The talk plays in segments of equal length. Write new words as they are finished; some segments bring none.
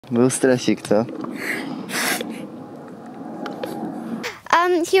Był stresik, co?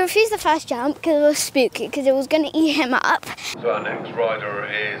 He refused the first jump because it was spooky, because it was going to eat him up. So our next rider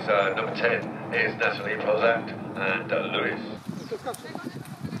is number 10, is Natalia and Louise.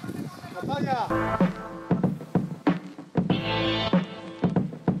 Natalia!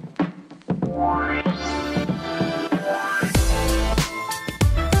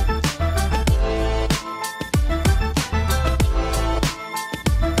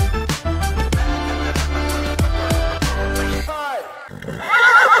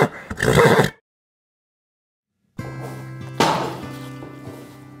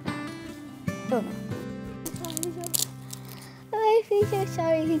 I feel so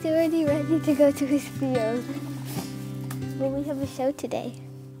sorry, he's already ready to go to his field. But we have a show today.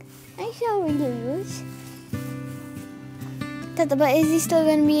 I'm sorry, Louise. Tata, but is he still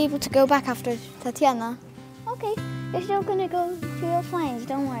going to be able to go back after Tatiana? Okay, you're still going to go to your flanks,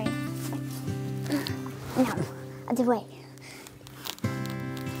 don't worry. No, other way.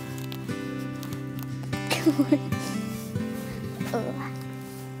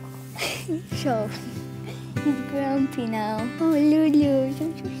 So, he's grumpy now. Oh, Lulu, I'm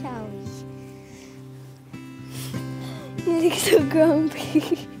so sorry. You look so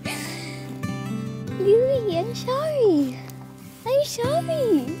grumpy. Louie, I'm sorry. I'm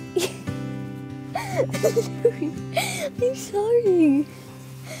sorry. I'm sorry.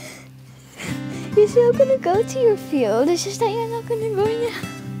 You're still gonna go to your field. It's just that you're not gonna go now.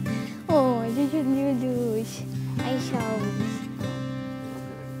 Oh, this is Lulu's. I'm sorry.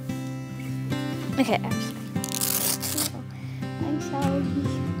 Okay, I'm sorry. I'm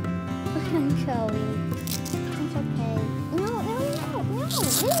sorry. It's okay. No.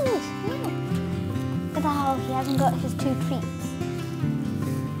 Look at how he hasn't got his 2 treats.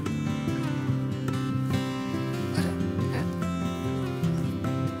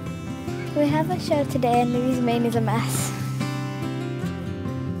 We have a show today and Louie's mane is a mess.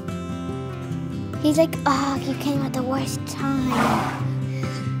 He's like, oh, you came at the worst time.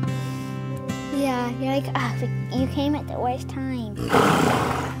 Yeah, you're like, ah, but you came at the worst time.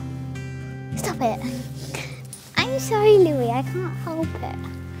 Stop it. I'm sorry, Louie, I can't help it.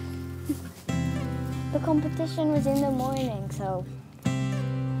 The competition was in the morning, so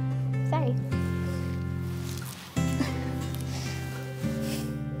sorry.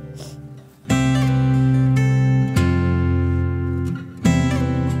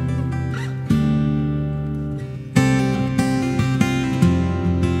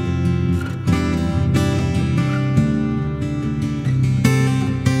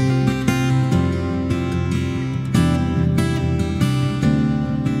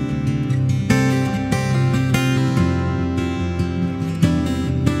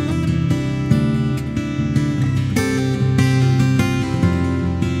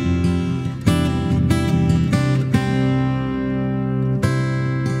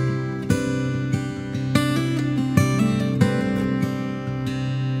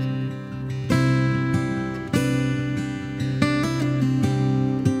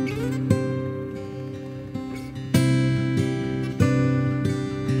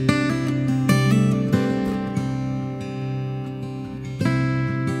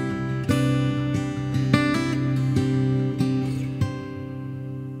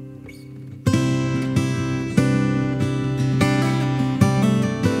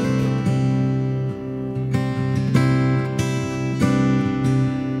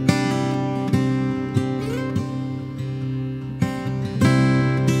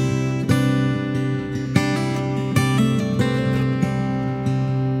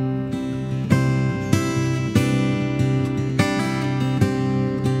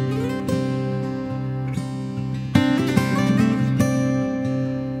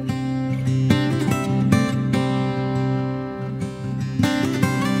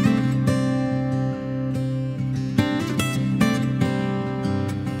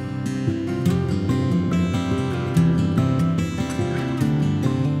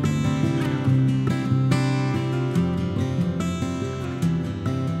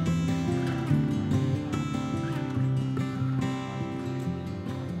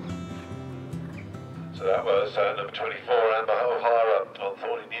 So that was number 24, Amber O'Hara on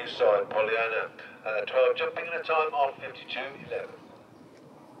Thorny News side, Pollyanna. 12 jumping in a time of 52.11.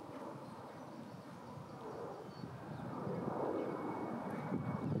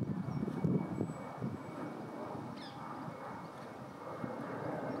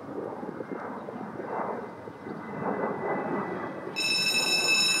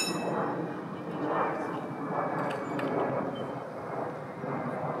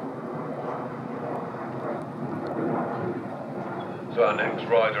 So our next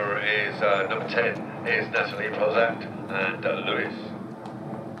Next rider is number 10, is Natalia and Louise.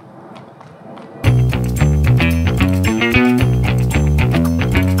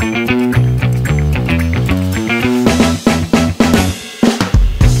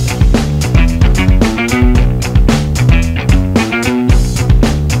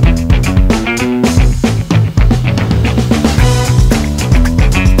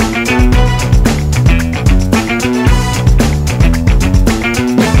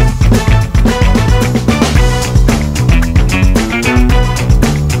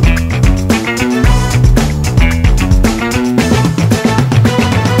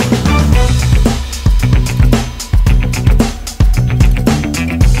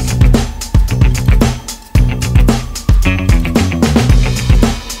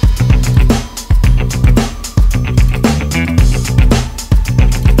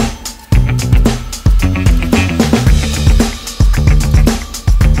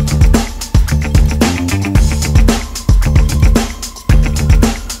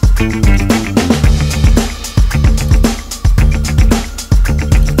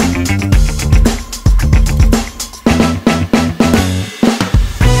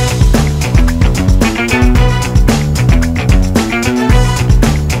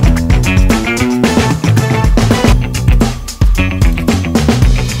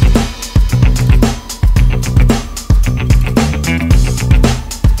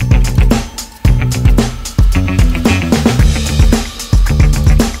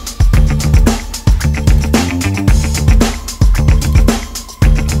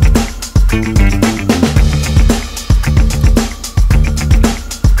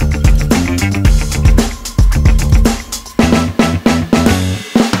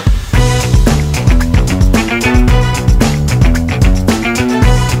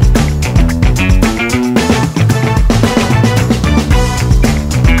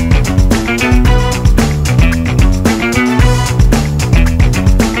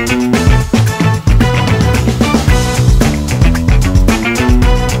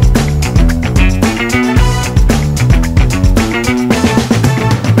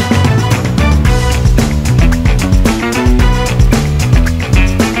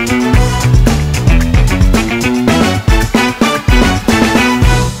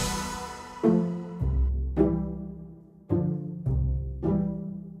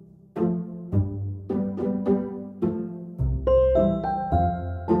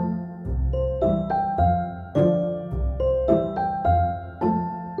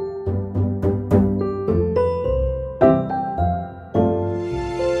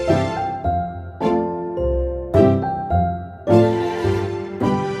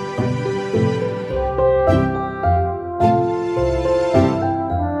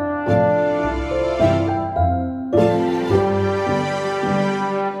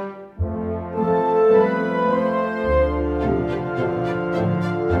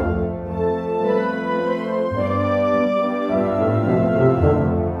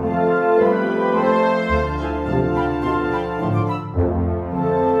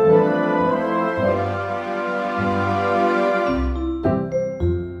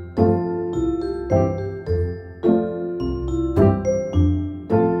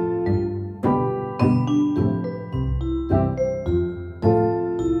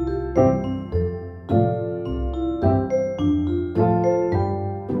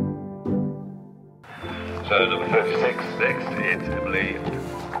 So number 36, next it's Emily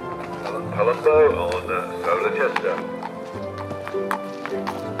Palumbo on Solar Chester.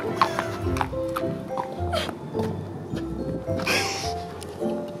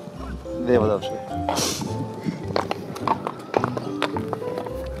 Było dobrze.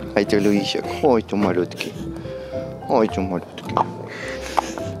 Hej ty Luisiek, oj tu malutki. Oj tu malutki.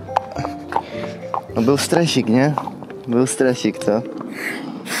 No był stresik, nie? Był stresik, co?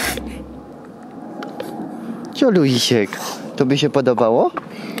 Co Luisiek? Tobie się podobało?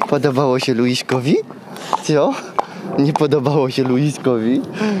 Podobało się Luiskowi? Co? Nie podobało się Luiskowi?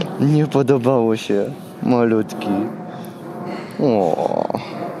 Nie podobało się. Malutki. O.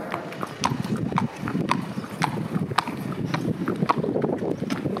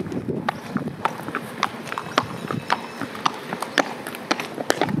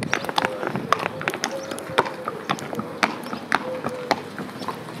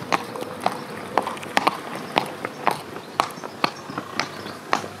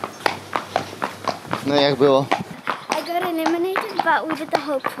 No jak było? I got eliminated, but we did the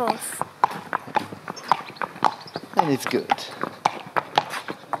whole course. And it's good.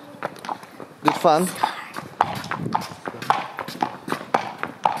 Good fun?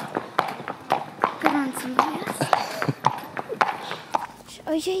 Good on somebody else.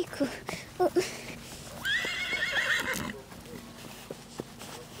 Ojejku. Oh.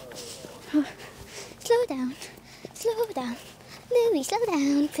 Oh. Slow down. Slow down. Louie, slow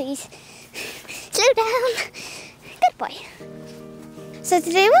down, please. Slow down. Good boy. So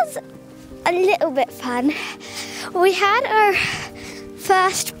today was a little bit fun. We had our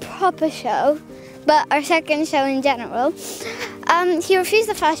first proper show, but our second show in general. He refused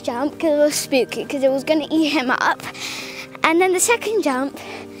the first jump because it was spooky, because it was going to eat him up. And then the second jump,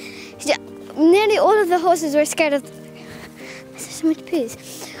 nearly all of the horses were scared of... There's so much poos.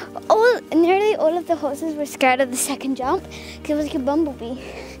 Nearly all of the horses were scared of the second jump because it was like a bumblebee.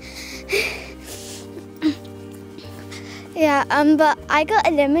 Yeah, but I got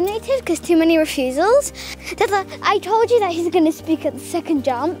eliminated because too many refusals. I told you that he's going to speak at the second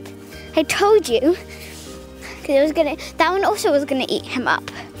jump. I told you. Because that one also was going to eat him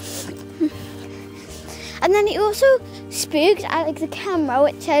up. And then he also spooked at like the camera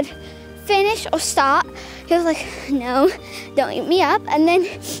which said finish or start. He was like, no, don't eat me up. And then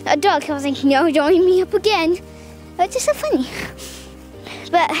a dog, he was like, no, don't eat me up again. It was just so funny.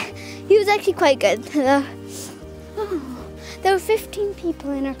 But he was actually quite good. There were 15 people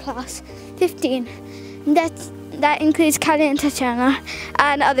in our class. 15. That includes Callie and Tatiana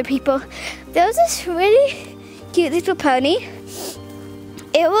and other people. There was this really cute little pony.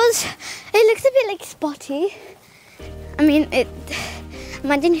 It looked a bit like Spotty. I mean,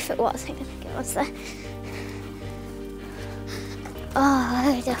 imagine if it was. I don't think it was there.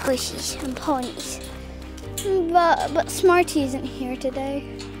 Oh, the horses and ponies. But Smarty isn't here today.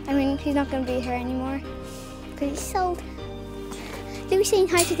 I mean, he's not going to be here anymore because he's sold. Louie saying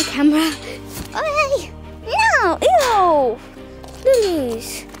hi to the camera. Oh, hey! No! Ew!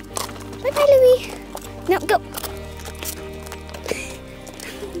 Louise. Bye-bye, Louie. No, go.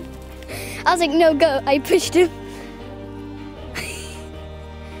 I was like, no, go. I pushed him.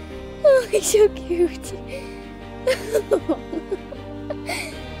 Oh, he's so cute.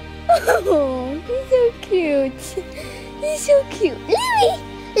 Oh, he's so cute. He's so cute. Louie!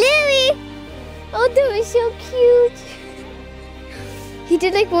 Louie! Oh, that was so cute. He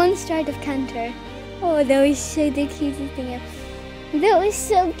did like one stride of canter. Oh, that was so the cutest thing ever. That was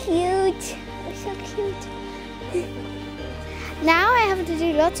so cute. That was so cute. Now I have to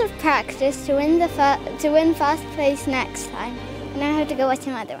do lots of practice to win first place next time. And I have to go watch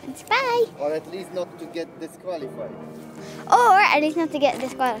some other ones. Bye. Or at least not to get disqualified. Or at least not to get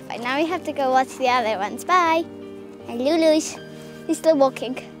disqualified. Now we have to go watch the other ones. Bye. And Lulu's, he's still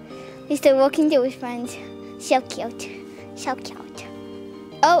walking. He's still walking to his friends. So cute. So cute.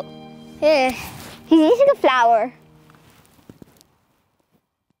 Oh, here. He's eating a flower.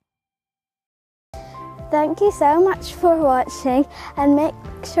 Thank you so much for watching, and make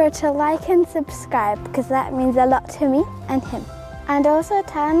sure to like and subscribe because that means a lot to me and him. And also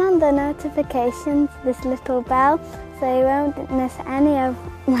turn on the notifications, this little bell, so you won't miss any of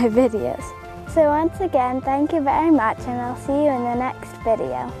my videos. So once again, thank you very much, and I'll see you in the next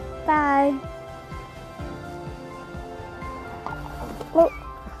video. Bye. Oh.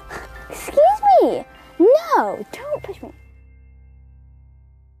 Excuse me! No, don't push me.